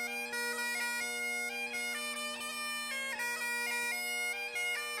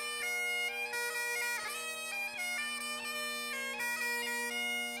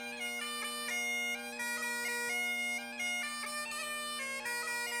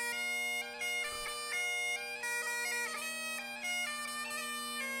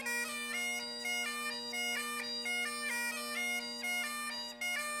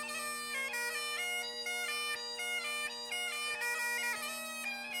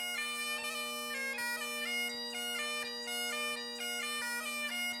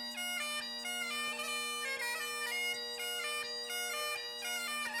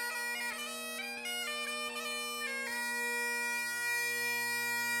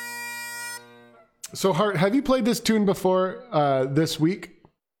 So, Hart, have you played this tune before this week?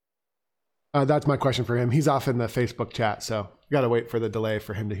 That's my question for him. He's off in the Facebook chat, so you got to wait for the delay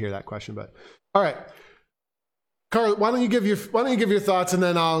for him to hear that question. But all right, Carl, why don't you give your thoughts, and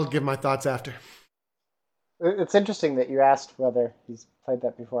then I'll give my thoughts after. It's interesting that you asked whether he's played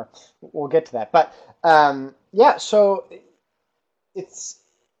that before. We'll get to that, but so it's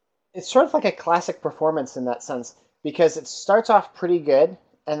sort of like a classic performance in that sense because it starts off pretty good,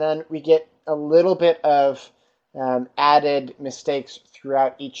 and then we get a little bit of added mistakes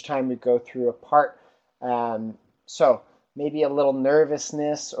throughout each time we go through a part. So maybe a little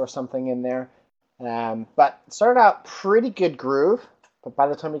nervousness or something in there. But it started out pretty good groove, but by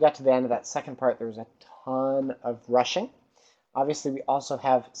the time we got to the end of that second part, there was a ton of rushing. Obviously, we also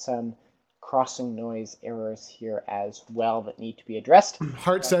have some crossing noise errors here as well that need to be addressed.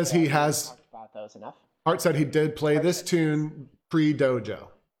 Hart says he has... talked about those enough. Art said he did play this tune pre-dojo,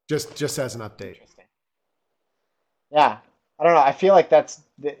 just as an update. Interesting. Yeah, I don't know. I feel like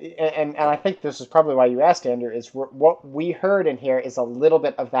and I think this is probably why you asked, Andrew, is what we heard in here is a little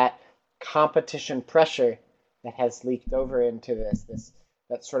bit of that competition pressure that has leaked over into this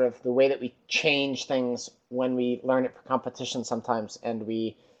that's sort of the way that we change things when we learn it for competition sometimes, and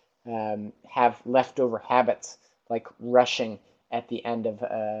we have leftover habits like rushing at the end of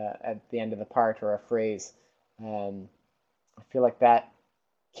the part or a phrase. I feel like that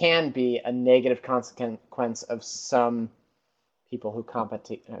can be a negative consequence of some people who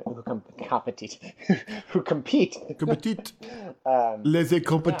compete. Compete. Les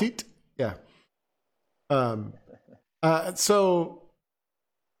competite. Yeah. So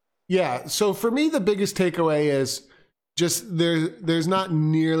for me, the biggest takeaway is just there's not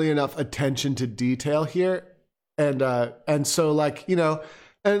nearly enough attention to detail here. And so like,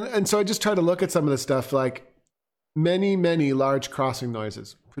 and so I just try to look at some of the stuff, like many large crossing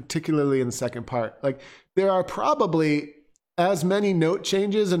noises, particularly in the second part. Like there are probably as many note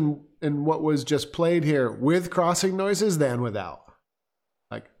changes in what was just played here with crossing noises than without,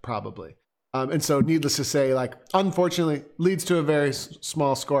 like probably. And so needless to say, like, unfortunately leads to a very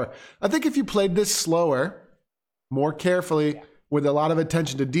small score. I think if you played this slower, more carefully, with a lot of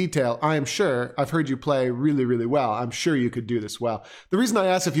attention to detail, I am sure, I've heard you play really, really well. I'm sure you could do this well. The reason I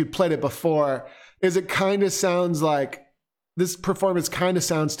asked if you'd played it before is it kind of sounds like, this performance kind of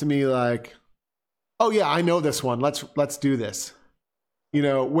sounds to me like, oh yeah, I know this one. Let's do this.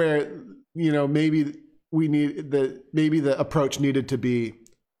 Where, maybe maybe the approach needed to be,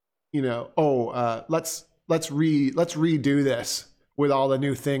 let's redo this with all the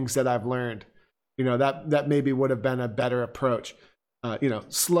new things that I've learned. That maybe would have been a better approach.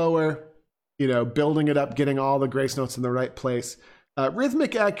 Slower, building it up, getting all the grace notes in the right place.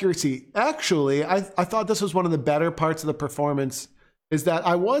 Rhythmic accuracy. Actually, I thought this was one of the better parts of the performance, is that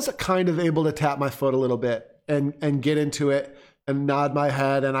I was kind of able to tap my foot a little bit and get into it and nod my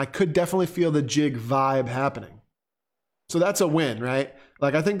head, and I could definitely feel the jig vibe happening. So that's a win, right?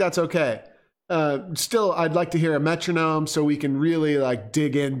 Like, I think that's okay. Still, I'd like to hear a metronome so we can really like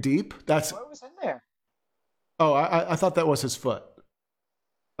dig in deep. What was in there? Oh, I thought that was his foot.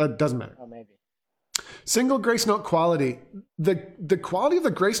 It doesn't matter. Oh, maybe. Single grace note quality. The quality of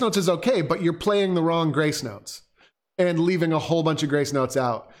the grace notes is okay, but you're playing the wrong grace notes and leaving a whole bunch of grace notes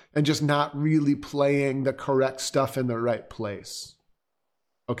out and just not really playing the correct stuff in the right place.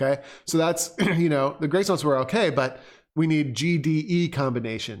 Okay? So that's, the grace notes were okay, but we need GDE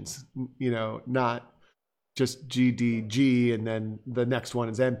combinations, not just GDG and then the next one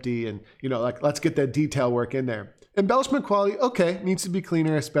is empty. And, let's get that detail work in there. Embellishment quality, okay, needs to be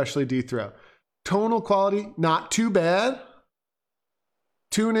cleaner, especially D-throw. Tonal quality, not too bad.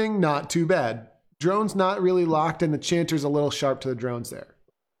 Tuning, not too bad. Drone's not really locked and the chanter's a little sharp to the drones there.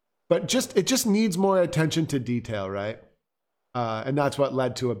 But it just needs more attention to detail, right? And that's what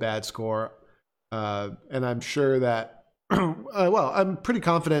led to a bad score. And I'm sure that, I'm pretty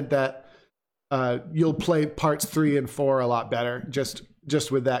confident that you'll play parts 3 and 4 a lot better, just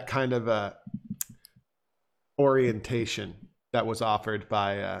with that kind of orientation that was offered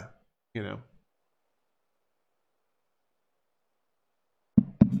by,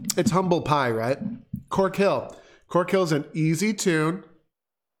 It's Humble Pie, right? Cork Hill. Cork Hill's an easy tune,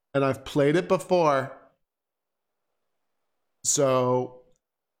 and I've played it before. So,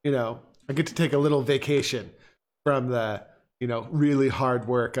 I get to take a little vacation from the, really hard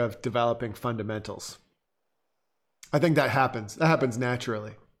work of developing fundamentals. I think that happens. That happens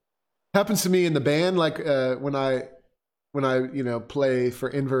naturally. Happens to me in the band, like when I play for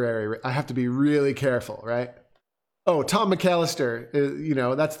Inverary, I have to be really careful, right? Oh, Tom McAllister,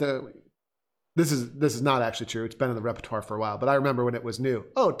 this is not actually true. It's been in the repertoire for a while, but I remember when it was new.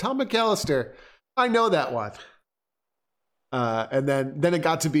 Oh, Tom McAllister, I know that one. And then it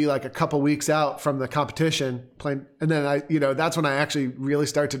got to be like a couple weeks out from the competition playing. And then that's when I actually really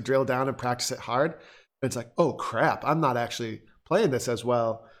start to drill down and practice it hard. And it's like, oh crap, I'm not actually playing this as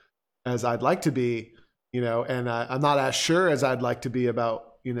well as I'd like to be, and I'm not as sure as I'd like to be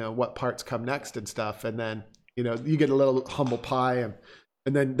about, what parts come next and stuff. And then, you get a little humble pie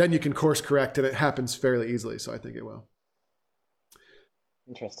and then you can course correct and it happens fairly easily. So I think it will.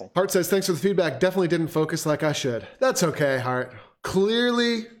 Interesting. Hart says, thanks for the feedback. Definitely didn't focus like I should. That's okay, Hart.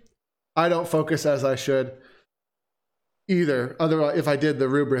 Clearly, I don't focus as I should either. Otherwise, if I did, the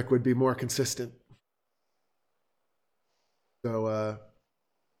rubric would be more consistent. So,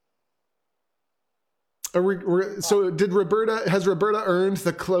 has Roberta earned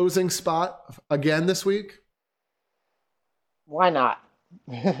the closing spot again this week? Why not?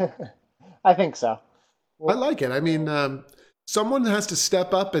 I think so. I like it. I mean, someone has to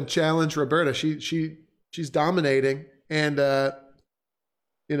step up and challenge Roberta. She's dominating, and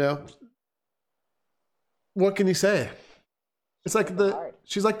you know, what can you say? It's like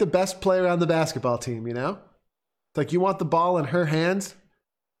she's like the best player on the basketball team. You know, it's like you want the ball in her hands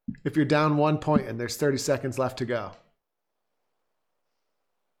if you're down 1 point and there's 30 seconds left to go.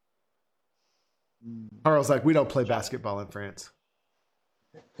 Carl's like, we don't play basketball in France.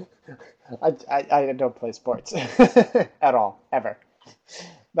 I don't play sports at all, ever.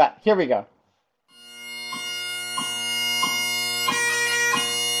 But here we go.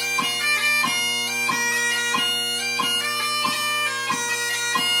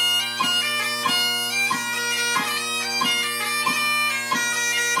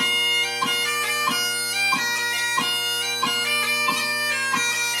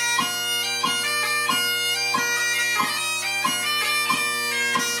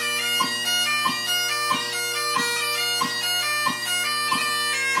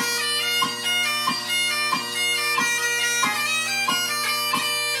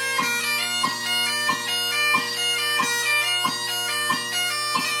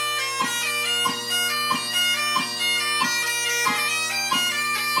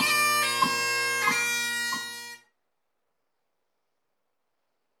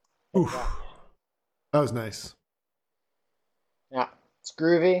 Oof. That was nice. Yeah, it's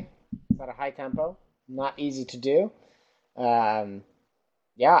groovy. It's at a high tempo. Not easy to do.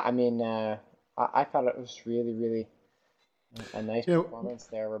 Yeah, I mean, I thought it was really, really a nice performance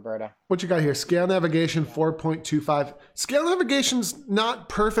there, Roberta. What you got here? Scale navigation 4.25. Scale navigation's not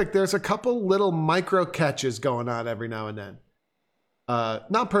perfect. There's a couple little micro catches going on every now and then.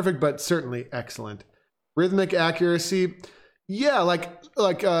 Not perfect, but certainly excellent. Rhythmic accuracy. Yeah,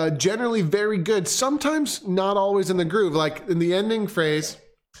 like generally very good. Sometimes not always in the groove. Like in the ending phrase,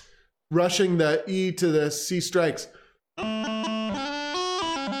 rushing the E to the C strikes. I'm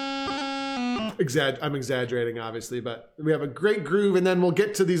exaggerating, obviously, but we have a great groove, and then we'll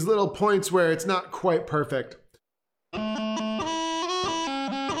get to these little points where it's not quite perfect.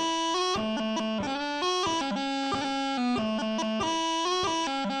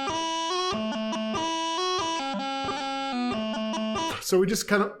 So we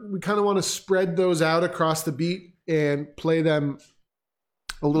kind of want to spread those out across the beat and play them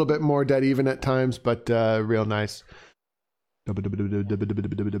a little bit more dead even at times, but real nice. I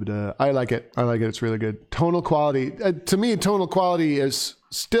like it. It's really good. Tonal quality. To me, tonal quality is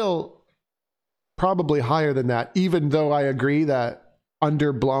still probably higher than that, even though I agree that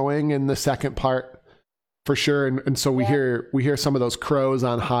underblowing in the second part for sure. And so we hear some of those crows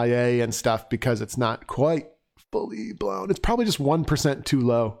on high A and stuff because it's not quite fully blown. It's probably just 1% too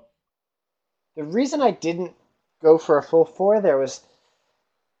low. The reason I didn't go for a full 4 there was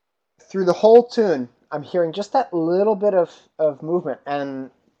through the whole tune, I'm hearing just that little bit of movement. And,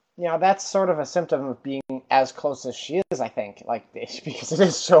 you know, that's sort of a symptom of being as close as she is, I think, like because it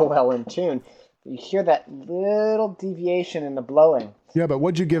is so well in tune. You hear that little deviation in the blowing. Yeah, but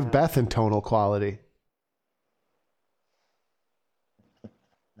what'd you give Beth in tonal quality?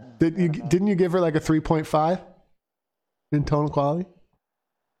 Didn't you give her like a 3.5 in tonal quality?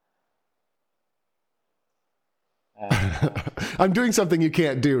 I'm doing something you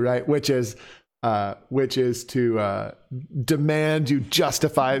can't do, right? Which is to demand you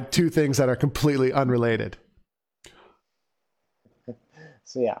justify two things that are completely unrelated.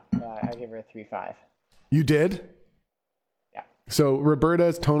 So yeah, I give her a 3.5. You did? Yeah. So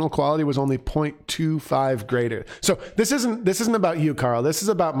Roberta's tonal quality was only 0.25 greater. So this isn't about you, Carl. This is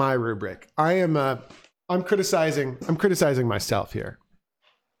about my rubric. I'm criticizing myself here.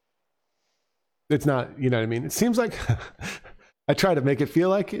 It's not, you know what I mean? It seems like I try to make it feel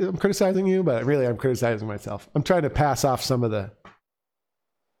like I'm criticizing you, but really I'm criticizing myself. I'm trying to pass off some of the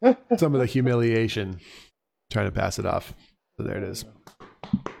humiliation, trying to pass it off. So there it is.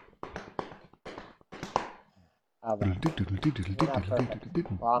 Well,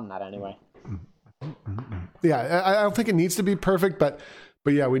 I'm not anyway. Yeah, I don't think it needs to be perfect, but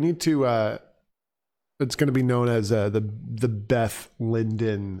yeah, we need to. It's going to be known as the Beth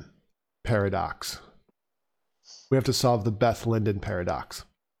Linden paradox. We have to solve the Beth Linden paradox,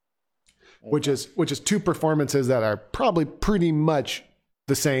 which is two performances that are probably pretty much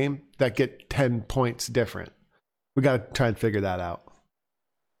the same that get 10 points different. We got to try and figure that out.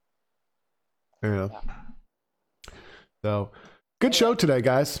 Yeah. So, good show today,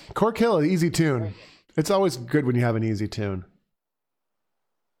 guys. Cork Hill, an easy tune. It's always good when you have an easy tune.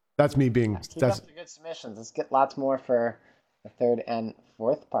 That's me being. Keep up the good submissions. Let's get lots more for the third and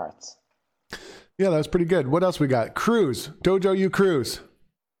fourth parts. Yeah, that was pretty good. What else we got? Cruise. Dojo U Cruise.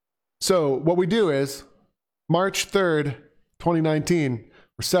 So what we do is March 3rd, 2019,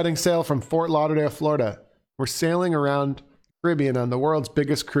 we're setting sail from Fort Lauderdale, Florida. We're sailing around the Caribbean on the world's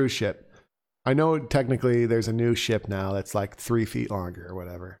biggest cruise ship. I know technically there's a new ship now that's like 3 feet longer or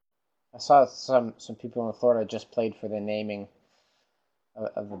whatever. I saw some people in Florida just played for the naming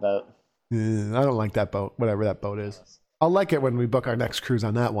of the boat. I don't like that boat, whatever that boat is. I'll like it when we book our next cruise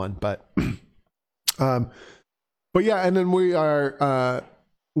on that one, but yeah, and then we are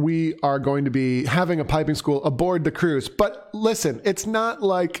going to be having a piping school aboard the cruise. But listen, it's not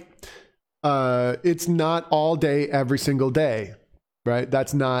like it's not all day every single day, right?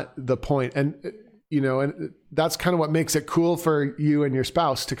 That's not the point. And and that's kind of what makes it cool for you and your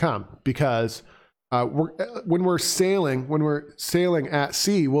spouse to come, because when we're sailing at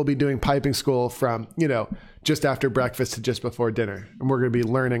sea, we'll be doing piping school from, just after breakfast to just before dinner. And we're going to be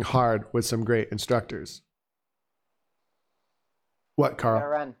learning hard with some great instructors. What, Carl? Gotta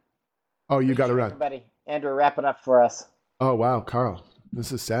run. Oh, you got to run. Everybody, Andrew, wrap it up for us. Oh, wow, Carl.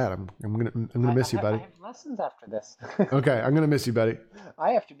 This is sad. I'm gonna miss you, buddy. I have lessons after this. Okay, I'm gonna miss you, buddy.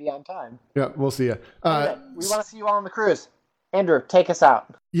 I have to be on time. Yeah, we'll see you. Anyway, we want to see you all on the cruise. Andrew, take us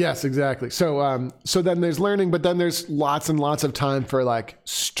out. Yes, exactly. So then there's learning, but then there's lots and lots of time for like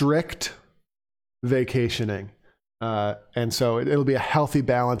strict vacationing, and so it'll be a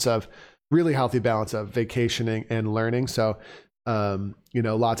really healthy balance of vacationing and learning. So,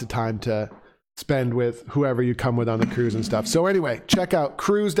 lots of time to spend with whoever you come with on the cruise and stuff. So anyway, check out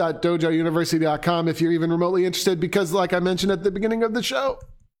cruise.dojouniversity.com if you're even remotely interested, because like I mentioned at the beginning of the show,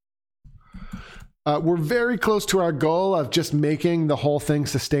 we're very close to our goal of just making the whole thing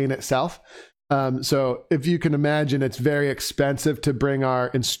sustain itself. So if you can imagine, it's very expensive to bring our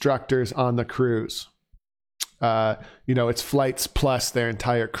instructors on the cruise. It's flights plus their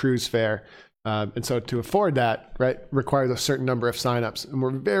entire cruise fare. And so to afford that, right, requires a certain number of signups. And we're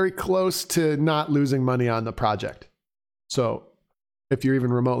very close to not losing money on the project. So if you're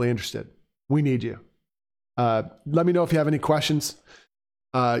even remotely interested, we need you. Let me know if you have any questions.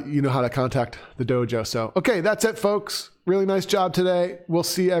 You know how to contact the dojo. So, okay, that's it, folks. Really nice job today. We'll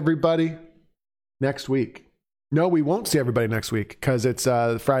see everybody next week. No, we won't see everybody next week because it's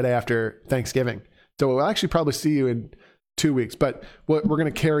Friday after Thanksgiving. So we'll actually probably see you in 2 weeks, but we're going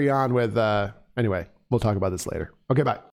to carry on with, anyway, we'll talk about this later. Okay, bye.